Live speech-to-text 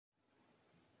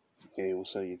Hey,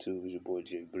 what's up, YouTube? It's your boy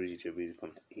Jay Breeze,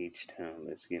 from H-Town.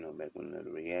 Let's get on back with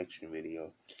another reaction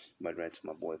video. About right to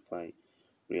my boy Fight.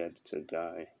 Reacted to a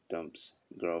guy dumps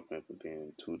girlfriend for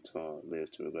being too tall,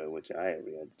 lives to regret, which I had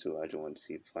reacted to. I just want to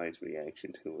see Fight's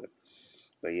reaction to it.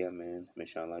 But yeah, man, make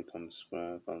sure y'all like, comment,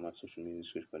 subscribe, follow my social media,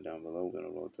 switch by down below. We're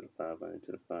gonna roll to the 500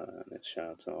 to the 5. And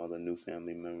shout out to all the new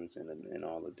family members and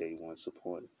all the day one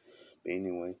support. But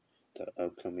anyway, the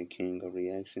upcoming king of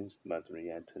reactions, about to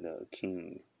react to the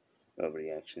king of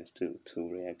reactions too. Two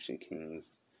reaction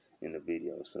kings in the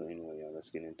video. So anyway, y'all, let's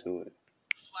get into it.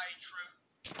 Flight crew,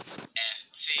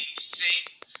 FTC,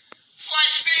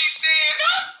 flight team stand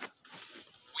up.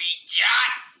 We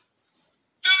got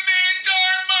the man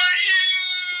Dar Martin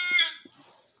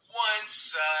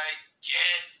once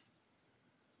again.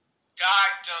 Guy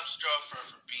dumps girlfriend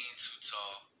for being too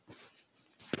tall.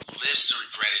 Lives to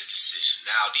regret his decision.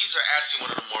 Now, these are actually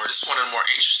one of the more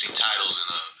interesting titles in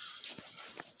the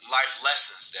life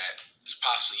lessons that is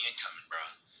possibly incoming, bro.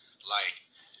 Like,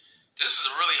 this is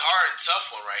a really hard and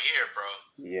tough one right here, bro.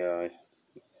 Yeah,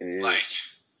 it is. Like,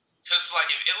 cause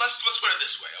like, let's put it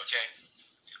this way, okay?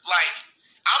 Like,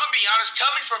 I'm gonna be honest,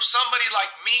 coming from somebody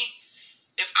like me,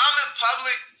 if I'm in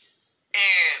public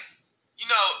and, you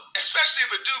know, especially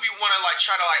if a dude be wanna like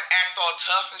try to like act all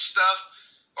tough and stuff,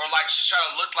 or like just try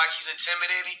to look like he's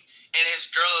intimidating, and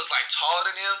his girl is like taller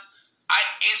than him, I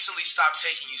instantly stop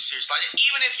taking you seriously. Like,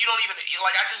 even if you don't even,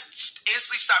 like, I just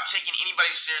instantly stop taking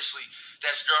anybody seriously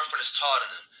that's girlfriend is taller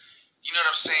than him. You know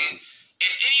what I'm saying?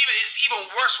 It's even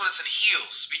worse when it's in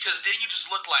heels, because then you just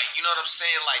look like, you know what I'm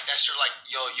saying? Like, that's your, like,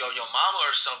 your mama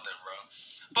or something, bro.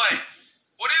 But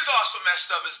what is also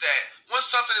messed up is that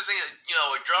once something is in, you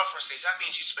know, a girlfriend stage, that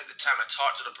means you spent the time to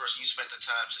talk to the person, you spent the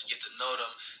time to get to know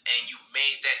them, and you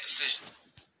made that decision.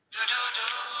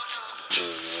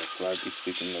 Yeah, man, Fly be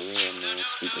speaking the real, man,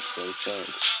 speaking straight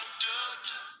facts.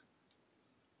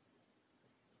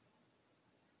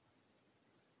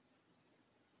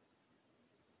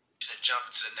 Jump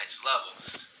to the next level.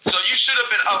 So you should have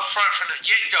been up front from the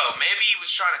get-go. Maybe he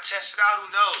was trying to test it out,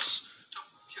 who knows?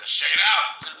 Let's check it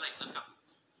out. Let's go.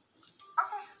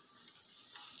 Okay.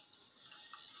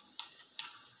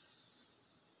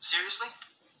 Seriously?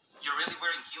 You're really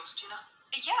wearing heels, Gina?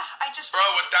 Yeah, I just... Bro,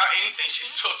 without anything,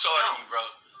 she's still taller than you, bro.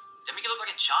 They make you look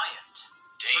like a giant.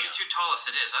 Damn. 32 tallest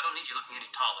it is. I don't need you looking any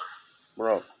taller.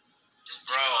 Bro. Just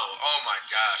bro, oh my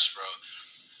gosh, bro.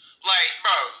 Like,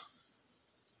 bro.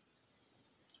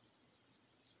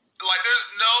 Like, there's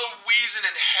no reason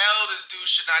in hell this dude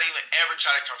should not even ever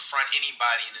try to confront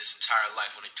anybody in his entire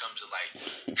life when it comes to, like,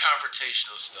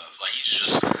 confrontational stuff. Like, you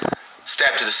should just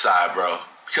step to the side, bro.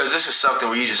 Because this is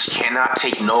something where you just cannot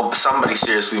take somebody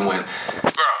seriously when,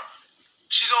 bro,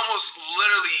 she's almost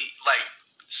literally, like,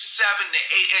 7 to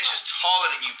 8 inches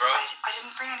taller than you, bro. I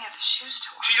didn't bring any of the shoes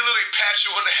to wear. She can literally pat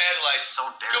you on the head like,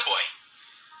 so embarrassing. Good boy.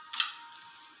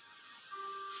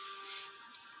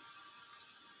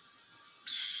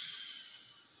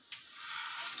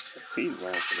 He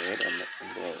ran for the head on that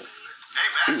bro. Hey,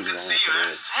 man, it's good to see you,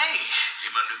 man. Hey.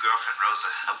 You're my new girlfriend,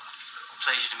 Rosa. Oh,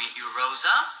 pleasure to meet you,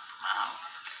 Rosa. Wow.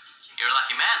 You're a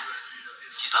lucky man.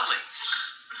 She's lovely.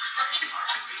 Do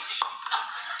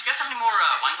you guys have any more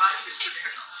wine glasses?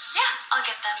 Yeah, I'll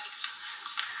get them.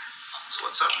 So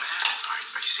what's up, man?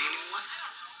 Are you seeing anyone?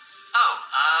 Oh,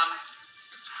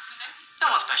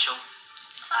 no one special.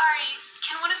 Sorry,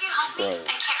 can one of you help me? Bro.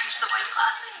 I can't reach the wine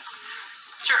glasses.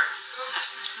 Sure.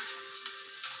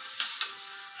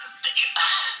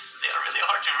 They are really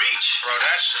hard to reach. Bro,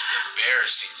 that's just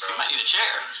embarrassing, bro. You might need a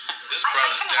chair. This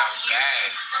brother's down bad.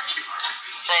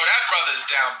 Bro, that brother's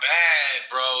down bad,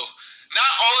 bro.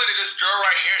 Not only did this girl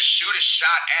right here shoot a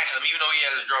shot at him, even though he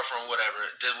has a girlfriend, whatever,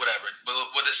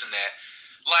 but this and that.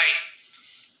 Like,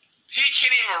 he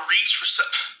can't even reach for some...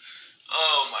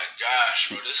 Oh my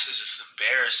gosh, bro, this is just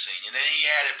embarrassing. And then he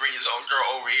had to bring his own girl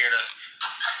over here to...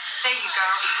 There you go.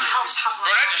 Helps have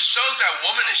Bro, that just shows that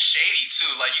woman is shady,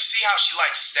 too. Like, you see how she,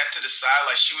 like, stepped to the side?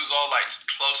 Like, she was all, like,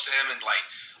 close to him and, like,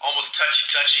 almost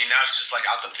touchy-touchy, and now she's just, like,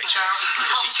 out the picture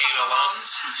because she came along.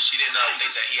 She didn't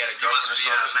think that he had a girlfriend or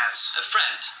something. Matt's A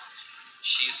friend.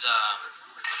 She's,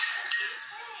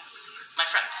 my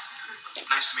friend.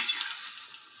 nice to meet you.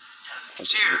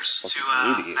 Cheers to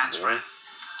Matt's friend.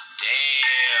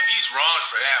 Damn, he's wrong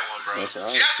for that one, bro.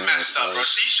 See, that's messed up, bro.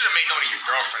 See, you should have made nobody your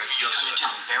girlfriend if you You're just too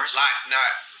embarrassing. like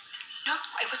not. No,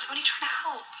 I was only trying to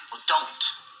help. Well, don't.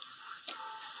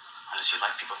 Unless you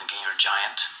like people thinking you're a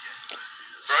giant.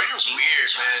 Bro, you're weird,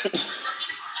 man.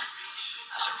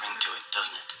 Has a ring to it,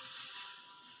 doesn't it?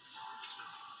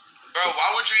 Bro, why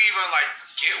would you even like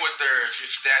get with her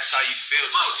if that's how you feel?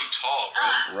 She's too tall, bro.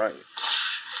 Right.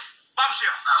 Bob's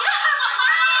here.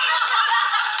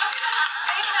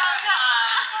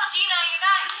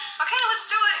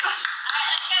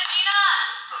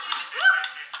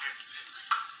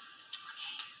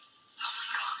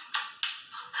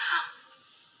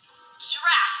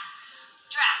 Giraffe.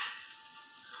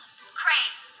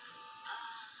 Crane.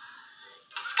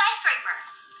 Skyscraper.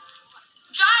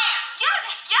 Giant. Yes,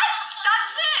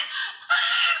 that's it.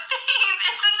 Babe,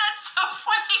 isn't that so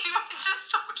funny? We were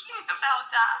just talking about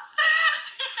that.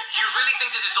 You really think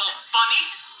this is all funny?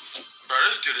 Bro,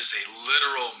 this dude is a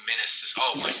literal menace.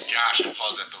 Oh my gosh, I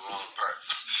paused at the wrong part.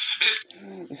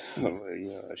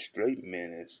 Yeah, a straight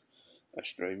menace. A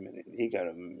straight menace. He got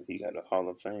a Hall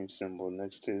of Fame symbol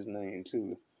next to his name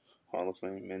too. Hall of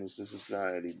Fame Menace to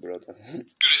Society, brother. Dude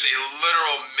is a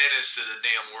literal menace to the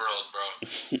damn world, bro.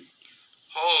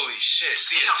 Holy shit.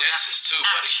 See a dentist too,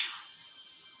 buddy. At you,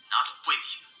 not with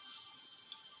you.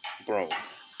 Bro.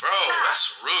 Bro,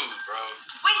 that's rude, bro.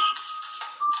 Wait.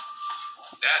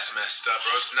 That's messed up,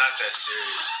 bro. It's not that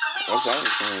serious. That's what I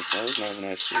was saying. It's not even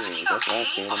that serious. That's what I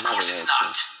said. Of course it's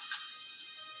not.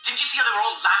 Didn't you see how they were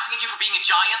all laughing at you for being a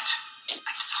giant?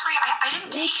 I'm sorry, I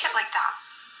didn't take it like that.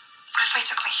 What if I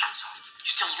took my hands off? You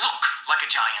still look like a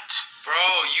giant. Bro,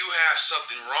 you have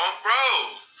something wrong, bro.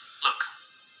 Look,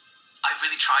 I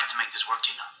really tried to make this work,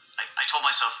 Gina. I told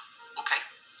myself, okay,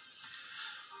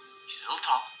 she's a little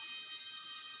tall,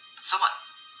 but so what?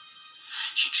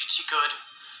 She treats you good.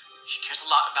 She cares a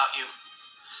lot about you.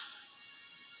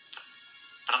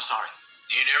 But I'm sorry.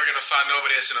 You're never gonna find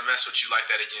nobody that's gonna mess with you like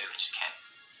that again. I just can't.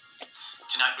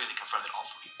 Tonight really confirmed it all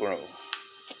for me. Bro.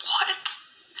 What?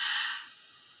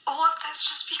 All of this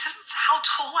just because of how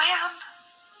tall I am?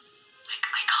 Like,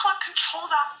 I can't control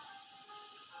that.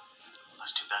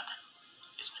 That's too bad then,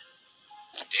 isn't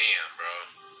it? Damn, bro.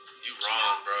 You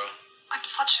wrong, bro. I'm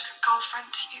such a good girlfriend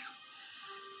to you.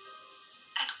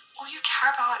 And all you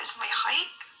care about is my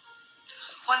height.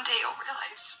 One day you'll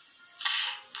realize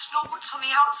it's not what's on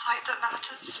the outside that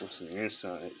matters. What's on the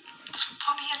inside? It's what's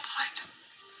on the inside.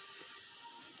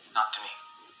 Not to me.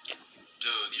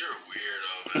 Dude, you're a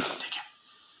weirdo, man. Take care.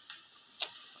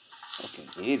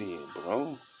 Fucking idiot,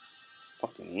 bro.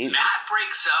 Fucking idiot. Matt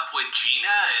breaks up with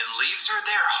Gina and leaves her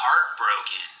there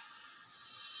heartbroken.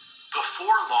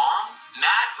 Before long,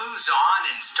 Matt moves on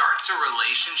and starts a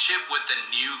relationship with a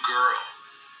new girl.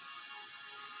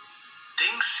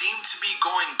 Things seem to be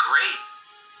going great.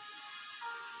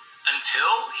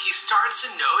 Until he starts to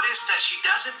notice that she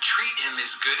doesn't treat him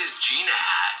as good as Gina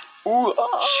had.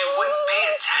 She wouldn't pay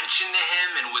attention to him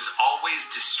and was always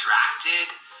distracted.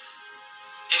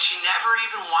 And she never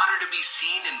even wanted to be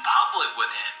seen in public with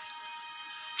him.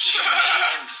 She made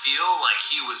him feel like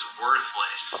he was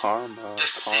worthless. Karma. The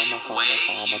same way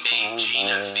he made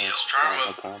Gina feel.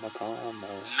 Karma.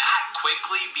 Matt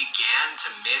quickly began to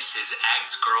miss his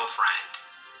ex-girlfriend.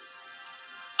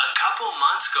 A couple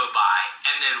months go by,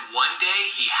 and then one day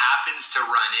he happens to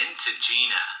run into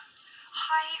Gina.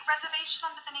 Hi, reservation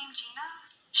under the name Gina?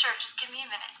 Sure, just give me a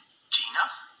minute. Gina?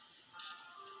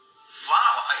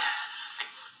 Wow, I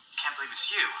can't believe it's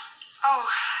you. Oh,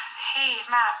 hey,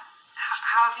 Matt.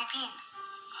 How have you been?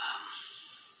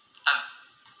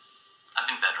 I've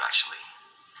been better, actually.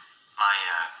 My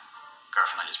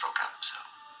girlfriend and I just broke up, so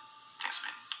things have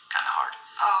been kind of hard.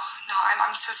 Oh, no,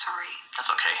 I'm so sorry.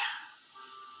 That's okay.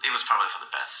 It was probably for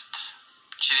the best.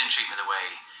 She didn't treat me the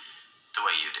way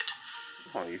you did.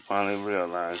 Oh, you finally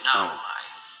realized. You know,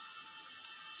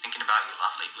 I'm thinking about you a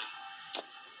lot lately.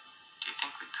 Do you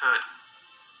think we could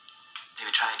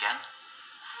maybe try again?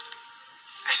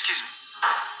 Hey, excuse me.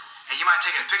 Hey, you mind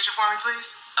taking a picture for me,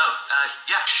 please? Oh,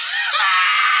 yeah.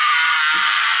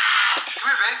 Come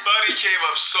here, babe. Buddy came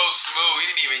up so smooth, he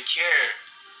didn't even care.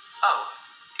 Oh,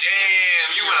 Damn,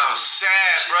 you went out sad,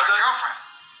 She's brother. my girlfriend.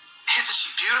 Isn't she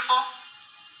beautiful?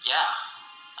 yeah.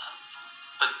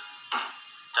 But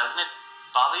doesn't it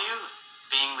bother you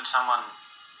being with someone,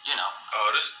 you know, Oh,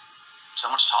 this so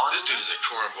much taller dude than you? is a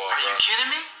cornball, Are you bro. kidding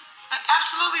me?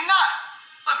 Absolutely not.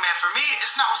 Look, man, for me,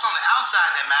 it's not what's on the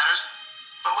outside that matters,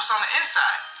 but what's on the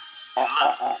inside. And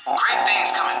look, great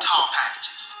things come in tall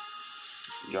packages.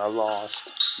 Y'all lost.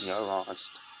 Y'all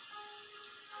lost.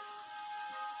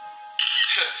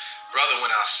 Brother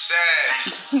went out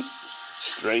sad.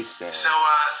 Straight sad. So,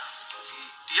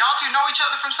 do y'all two know each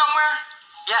other from somewhere?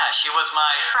 Yeah, she was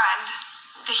my... Friend.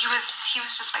 He was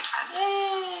just my friend.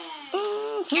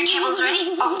 Your table's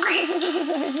ready? Oh, great.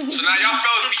 So now y'all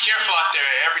fellas be careful out there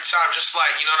every time, just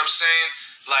like, you know what I'm saying?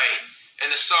 Like, in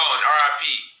the song, R.I.P.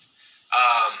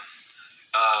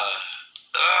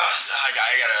 I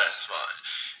gotta,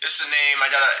 it's the name, I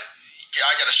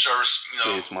gotta show,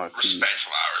 Biz Markie. respect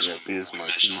flowers. Yeah, Biz We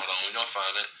Markie. mention, hold on, we gonna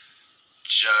find it.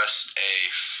 Just a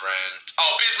friend.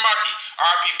 Oh, Biz Markie.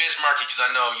 R.I.P. Biz Markie, because I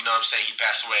know, you know what I'm saying, he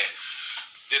passed away.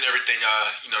 Did everything,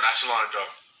 not too long ago.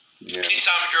 Yeah.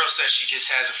 Anytime a girl says she just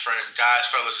has a friend, guys,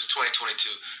 fellas, it's 2022.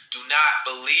 Do not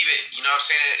believe it. You know what I'm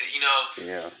saying? You know,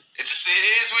 Yeah. it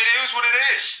is what it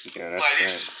is. Yeah, that's like, right.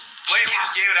 just blatantly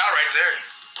just gave it out right there.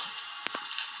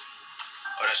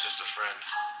 Oh, that's just a friend.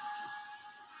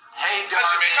 Hey, That's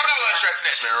your man. Coming up with Less Stress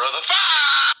next, man. The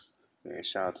five. Man,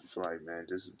 shout out to Flight, man.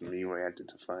 Just me reacted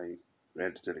to Flight.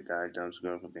 Reacted to the guy dumps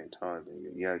girl for being tall.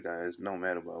 Yeah, guys, no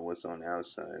matter about what's on the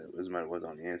outside, it doesn't matter what's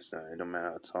on the inside. It don't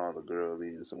matter how tall the girl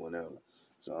is or whatever.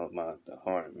 It's all about the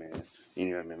heart, man.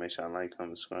 Anyway, man, make sure I like,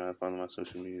 comment, subscribe, follow my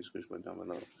social media, description down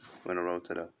below. We're on the road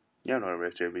to the, y'all know the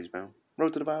rest of everybody's bound.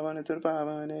 Road to the 500, to the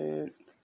 500.